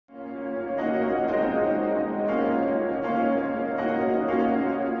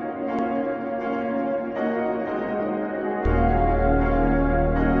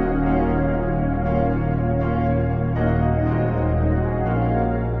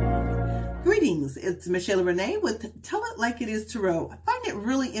Greetings, it's Michaela Rena with Tell It Like It Is Tarot. I find it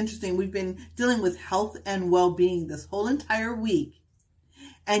really interesting. We've been dealing with health and well-being this whole entire week.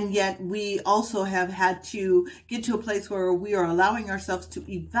 And yet we also have had to get to a place where we are allowing ourselves to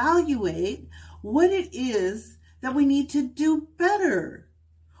evaluate what it is that we need to do better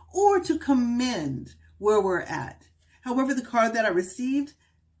or to commend where we're at. However, the card that I received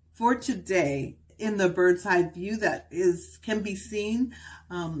for today in the bird's eye view that can be seen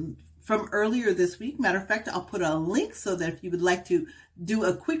from earlier this week. Matter of fact, I'll put a link so that if you would like to do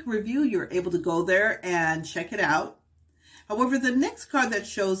a quick review, you're able to go there and check it out. However, the next card that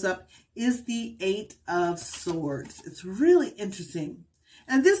shows up is the Eight of Swords. It's really interesting.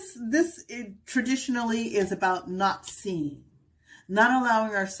 And this traditionally is about not seeing, not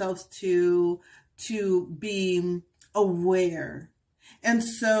allowing ourselves to be aware. And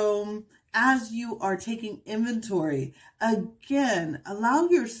so as you are taking inventory, again, allow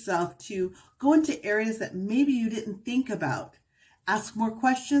yourself to go into areas that maybe you didn't think about. Ask more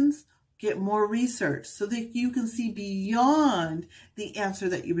questions, get more research so that you can see beyond the answer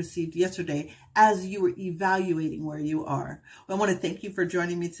that you received yesterday as you were evaluating where you are. Well, I want to thank you for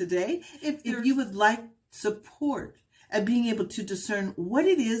joining me today. If you would like support at being able to discern what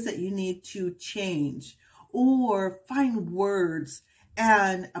it is that you need to change or find words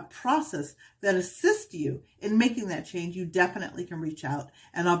and a process that assists you in making that change, you definitely can reach out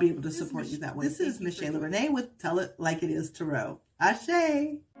and I'll be able to support you that way. This is Michaela Rena with Tell It Like It Is Tarot.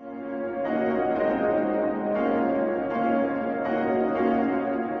 Ashe.